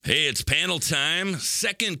Hey, it's panel time.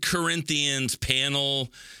 2 Corinthians panel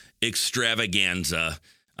extravaganza.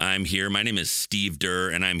 I'm here. My name is Steve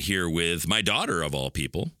Deur, and I'm here with my daughter, of all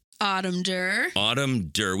people. Autumn Deur. Autumn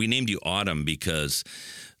Deur. We named you Autumn because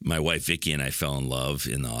my wife Vicky and I fell in love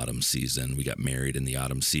in the autumn season. We got married in the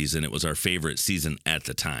autumn season. It was our favorite season at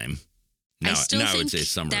the time. Now I would say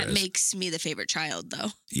summer that is. makes me the favorite child, though.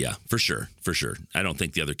 Yeah, for sure. For sure. I don't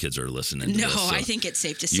think the other kids are listening to this. No, So I think it's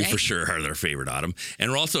safe to say. you for sure are their favorite Autumn. And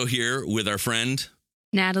we're also here with our friend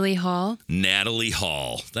Natalie Hall. Natalie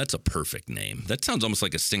Hall. That's a perfect name. That sounds almost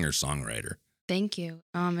like a singer-songwriter. Thank you.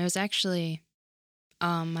 It was actually,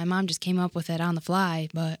 my mom just came up with it on the fly,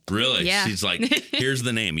 but Really? yeah. She's like, here's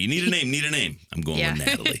the name. You need a name. I'm going with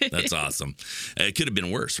Natalie. That's awesome. It could have been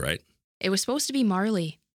worse, right? It was supposed to be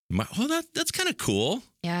Marley. That's kind of cool.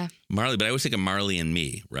 Yeah. Marley, but I always think of Marley and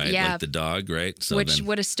Me, right? Yeah. Like the dog, right? So Which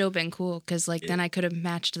would have still been cool because then I could have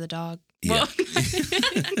matched the dog. Yeah.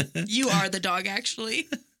 You are the dog, actually.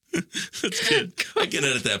 That's good. I can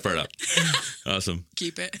edit that part out. Awesome.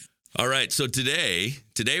 Keep it. All right. So today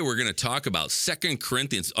we're going to talk about 2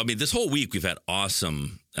 Corinthians. I mean, this whole week we've had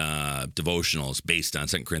awesome devotionals based on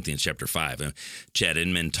 2 Corinthians chapter 5. And Chad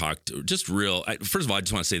Inman talked just first of all, I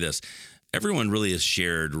just want to say this. Everyone really has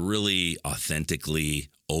shared really authentically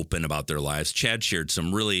open about their lives. Chad shared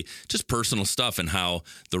some really just personal stuff and how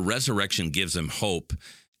the resurrection gives him hope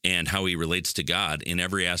and how he relates to God in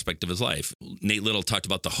every aspect of his life. Nate Little talked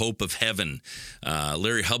about the hope of heaven.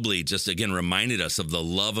 Larry Hubley just, again, reminded us of the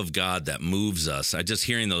love of God that moves us. I just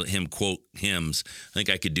hearing him quote hymns, I think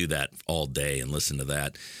I could do that all day and listen to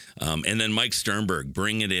that. And then Mike Sternberg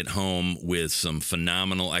bringing it home with some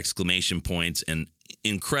phenomenal exclamation points and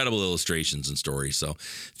incredible illustrations and stories. So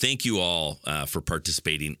thank you all for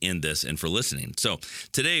participating in this and for listening. So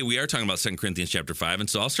today we are talking about 2 Corinthians chapter 5. And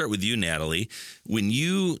so I'll start with you, Natalie. When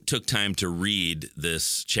you took time to read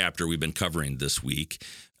this chapter we've been covering this week,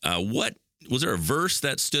 was there a verse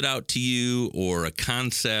that stood out to you or a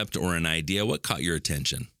concept or an idea? What caught your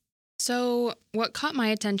attention? So what caught my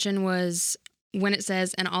attention was when it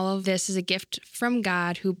says, and all of this is a gift from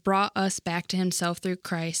God who brought us back to himself through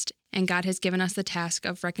Christ, and God has given us the task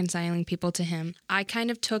of reconciling people to him. I kind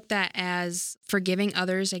of took that as forgiving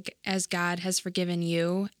others as God has forgiven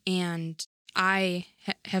you, and I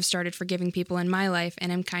have started forgiving people in my life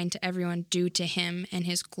and am kind to everyone due to him and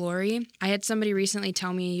his glory. I had somebody recently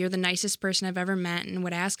tell me, you're the nicest person I've ever met, and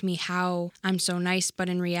would ask me how I'm so nice, but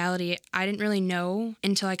in reality, I didn't really know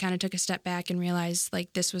until I kind of took a step back and realized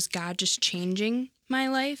like this was God just changing my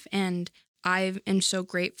life, and I am so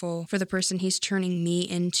grateful for the person he's turning me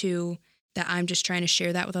into, that I'm just trying to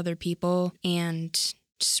share that with other people and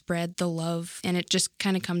spread the love. And it just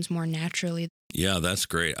kind of comes more naturally. Yeah, that's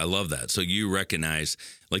great. I love that. So you recognize,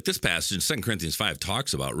 like this passage in 2 Corinthians 5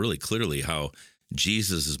 talks about really clearly how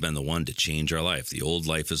Jesus has been the one to change our life. The old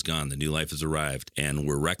life is gone. The new life has arrived, and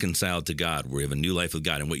we're reconciled to God. We have a new life with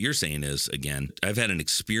God. And what you're saying is, again, I've had an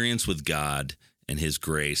experience with God and his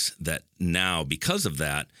grace that now, because of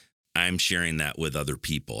that, I'm sharing that with other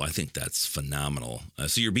people. I think that's phenomenal.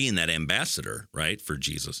 So you're being that ambassador, right, for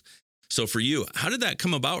Jesus. So for you, how did that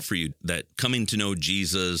come about for you, that coming to know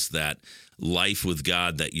Jesus, that life with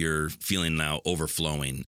God that you're feeling now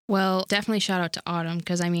overflowing? Well, definitely shout out to Autumn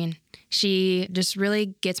because, she just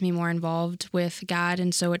really gets me more involved with God,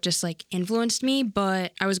 and so it just influenced me,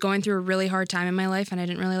 but I was going through a really hard time in my life and I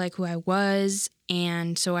didn't really like who I was,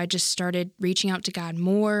 and so I just started reaching out to God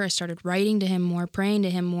more. I started writing to him more, praying to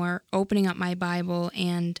him more, opening up my Bible,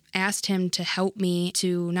 and asked him to help me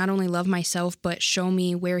to not only love myself, but show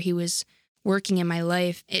me where he was working in my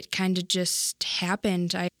life. It kind of just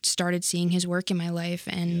happened. I started seeing his work in my life,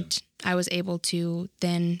 and I was able to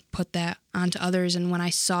then put that onto others. And when I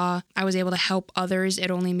saw I was able to help others, it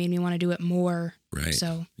only made me want to do it more. Right.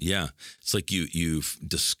 So yeah, it's like you've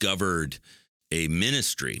discovered a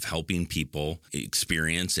ministry of helping people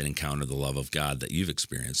experience and encounter the love of God that you've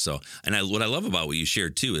experienced. So, and what I love about what you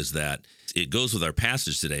shared too is that it goes with our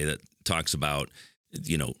passage today that talks about,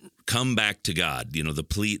 come back to God,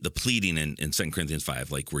 the pleading in 2 Corinthians 5,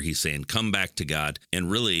 like where he's saying, come back to God. And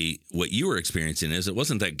really what you were experiencing is it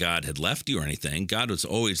wasn't that God had left you or anything. God was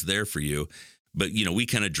always there for you. But, we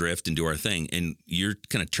kind of drift and do our thing, and you're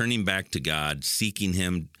kind of turning back to God, seeking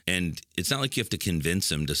him. And it's not like you have to convince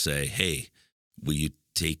him to say, hey, will you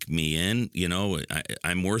take me in?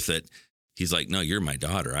 I'm worth it. he's like, no, you're my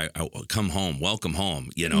daughter. I come home, welcome home,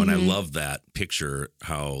 and I love that picture,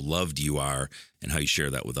 how loved you are and how you share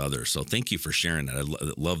that with others. So thank you for sharing that.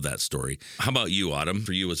 I love that story. How about you, Autumn?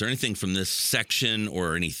 For you, was there anything from this section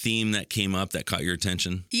or any theme that came up that caught your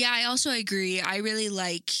attention? Yeah, I also agree. I really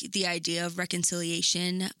like the idea of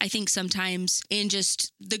reconciliation. I think sometimes in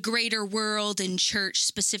just the greater world and church,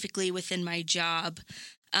 specifically within my job,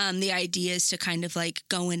 the idea is to kind of like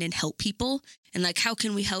go in and help people. And like, how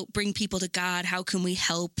can we help bring people to God? How can we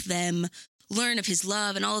help them learn of his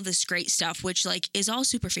love and all of this great stuff, which like is all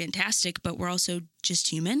super fantastic, but we're also just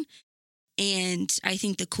human. And I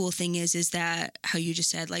think the cool thing is that how you just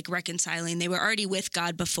said, like reconciling, they were already with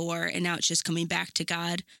God before, and now it's just coming back to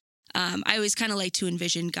God. I always kind of like to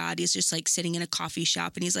envision God. He's just like sitting in a coffee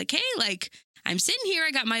shop and he's like, hey, like I'm sitting here.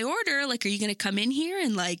 I got my order. Like, are you going to come in here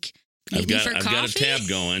and like I've got a tab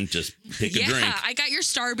going. Just pick a drink. Yeah, I got your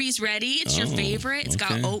Starbies ready. It's your favorite. It's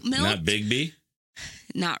got oat milk. Not Big B?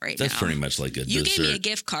 Not right That's now. pretty much like a You dessert. gave me a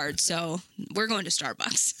gift card, so we're going to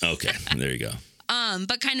Starbucks. Okay, there you go.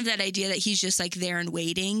 But kind of that idea that he's just like there and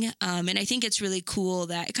waiting. And I think it's really cool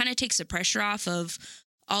that it kind of takes the pressure off of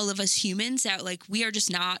all of us humans, that like we are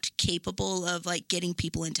just not capable of like getting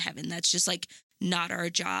people into heaven. That's just like not our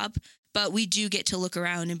job. But we do get to look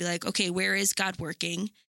around and be like, okay, where is God working?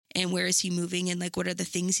 And where is he moving? And like, what are the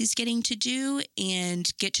things he's getting to do?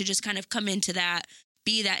 And get to just kind of come into that,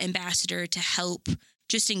 be that ambassador to help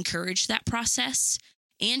just encourage that process,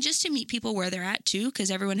 and just to meet people where they're at too,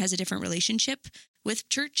 because everyone has a different relationship with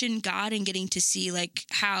church and God, and getting to see like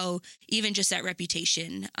how even just that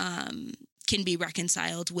reputation can be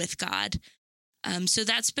reconciled with God. So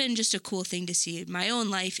that's been just a cool thing to see in my own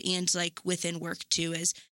life, and like within work too,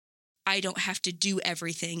 is I don't have to do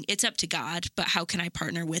everything. It's up to God, but how can I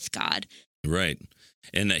partner with God? Right.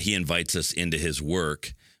 And that he invites us into his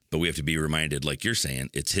work, but we have to be reminded, like you're saying,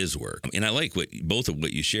 it's his work. And I like both of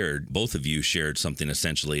you shared something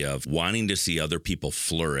essentially of wanting to see other people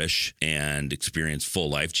flourish and experience full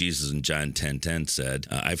life. Jesus in John 10:10 said,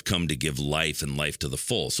 I've come to give life and life to the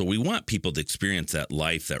full. So we want people to experience that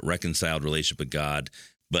life, that reconciled relationship with God.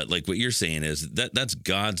 But like what you're saying is that's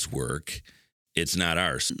God's work. It's not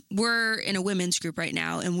ours. We're in a women's group right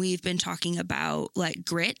now, and we've been talking about like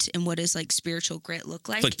grit and what does like spiritual grit look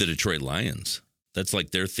like. It's like the Detroit Lions. That's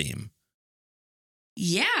like their theme.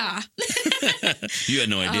 Yeah. You had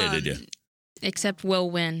no idea, did you? Except we'll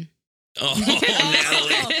win. Oh,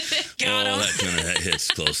 Natalie. Got him. That hits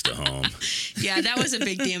close to home. Yeah, that was a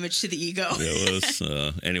big damage to the ego. It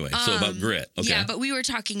was. Anyway, so about grit. Okay. Yeah, but we've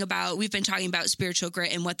been talking about spiritual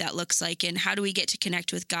grit and what that looks like, and how do we get to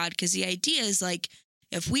connect with God? Because the idea is like,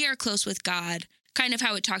 if we are close with God, kind of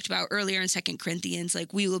how it talked about earlier in 2 Corinthians,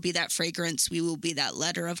 like we will be that fragrance, we will be that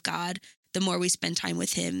letter of God. The more we spend time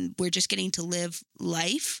with him, we're just getting to live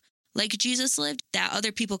life like Jesus lived, that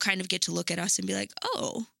other people kind of get to look at us and be like,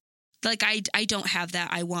 oh, like I don't have that.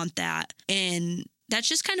 I want that. And that's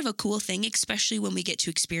just kind of a cool thing, especially when we get to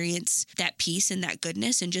experience that peace and that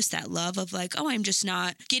goodness and just that love of like, oh, I'm just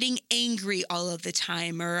not getting angry all of the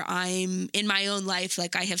time, or I'm in my own life.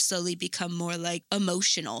 Like I have slowly become more like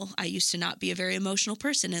emotional. I used to not be a very emotional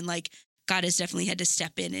person, and like God has definitely had to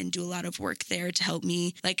step in and do a lot of work there to help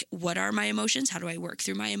me. Like, what are my emotions? How do I work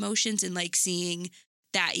through my emotions? And like seeing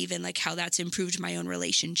that, even like how that's improved my own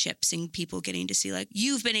relationships, and people getting to see like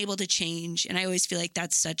you've been able to change. And I always feel like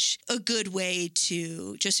that's such a good way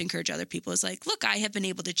to just encourage other people, is like, look, I have been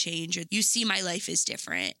able to change, or you see my life is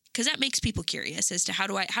different, because that makes people curious as to how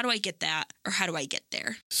do I get that, or how do I get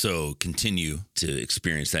there? So continue to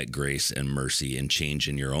experience that grace and mercy and change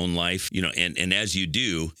in your own life, and as you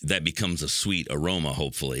do, that becomes a sweet aroma,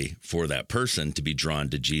 hopefully, for that person to be drawn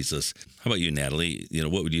to Jesus. How about you, Natalie?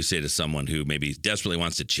 What would you say to someone who maybe desperately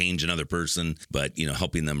wants to change another person, but,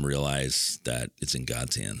 helping them realize that it's in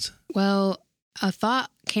God's hands? Well, a thought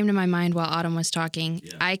came to my mind while Autumn was talking.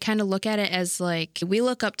 Yeah. I kind of look at it as like, we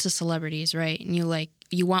look up to celebrities, right? And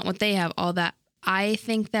you want what they have, all that. I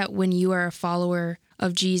think that when you are a follower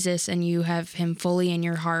of Jesus and you have him fully in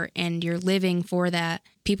your heart and you're living for that,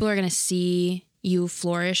 people are going to see you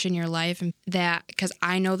flourish in your life. And that, because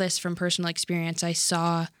I know this from personal experience, I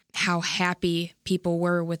saw how happy people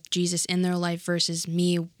were with Jesus in their life versus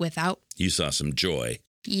me without. You saw some joy.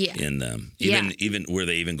 Yeah. In them. Even were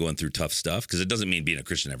they even going through tough stuff? Because it doesn't mean being a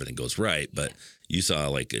Christian, everything goes right, but you saw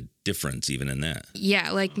like a difference even in that.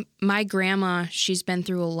 Yeah. Like my grandma, she's been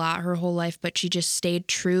through a lot her whole life, but she just stayed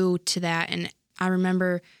true to that. And I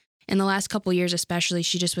remember in the last couple of years, especially,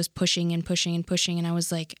 she just was pushing and pushing and pushing. And I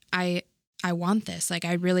was like, I want this. Like,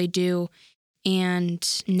 I really do.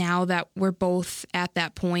 And now that we're both at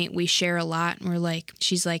that point, we share a lot. And we're like,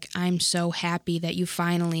 she's like, I'm so happy that you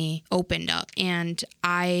finally opened up. And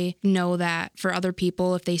I know that for other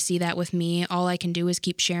people, if they see that with me, all I can do is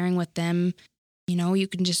keep sharing with them. You know, you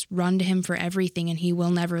can just run to him for everything and he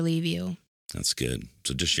will never leave you. That's good.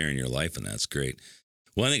 So just sharing your life, and that's great.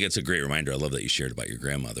 Well, I think it's a great reminder. I love that you shared about your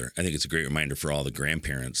grandmother. I think it's a great reminder for all the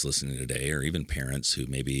grandparents listening today, or even parents who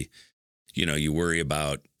maybe, you worry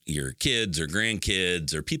about your kids or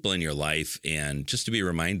grandkids or people in your life, and just to be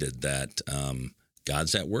reminded that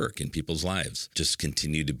God's at work in people's lives. Just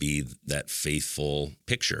continue to be that faithful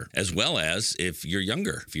picture, as well as if you're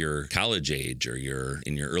younger, if you're college age or you're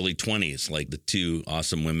in your early 20s, like the two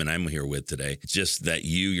awesome women I'm here with today. It's just that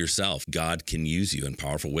you yourself, God can use you in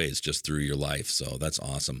powerful ways just through your life. So that's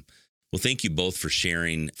awesome. Well, thank you both for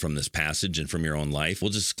sharing from this passage and from your own life.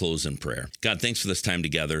 We'll just close in prayer. God, thanks for this time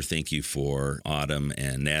together. Thank you for Autumn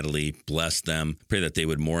and Natalie. Bless them. Pray that they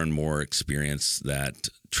would more and more experience that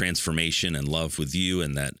transformation and love with you,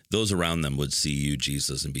 and that those around them would see you,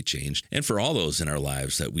 Jesus, and be changed. And for all those in our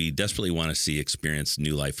lives that we desperately want to see experience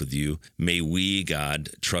new life with you, may we, God,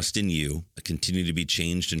 trust in you, continue to be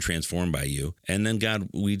changed and transformed by you. And then, God,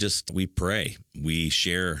 we pray. We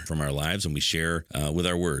share from our lives, and we share with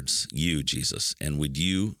our words, you, Jesus. And would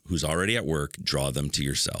you, who's already at work, draw them to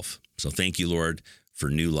yourself. So thank you, Lord, for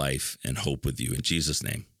new life and hope with you. In Jesus'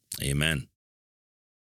 name, amen.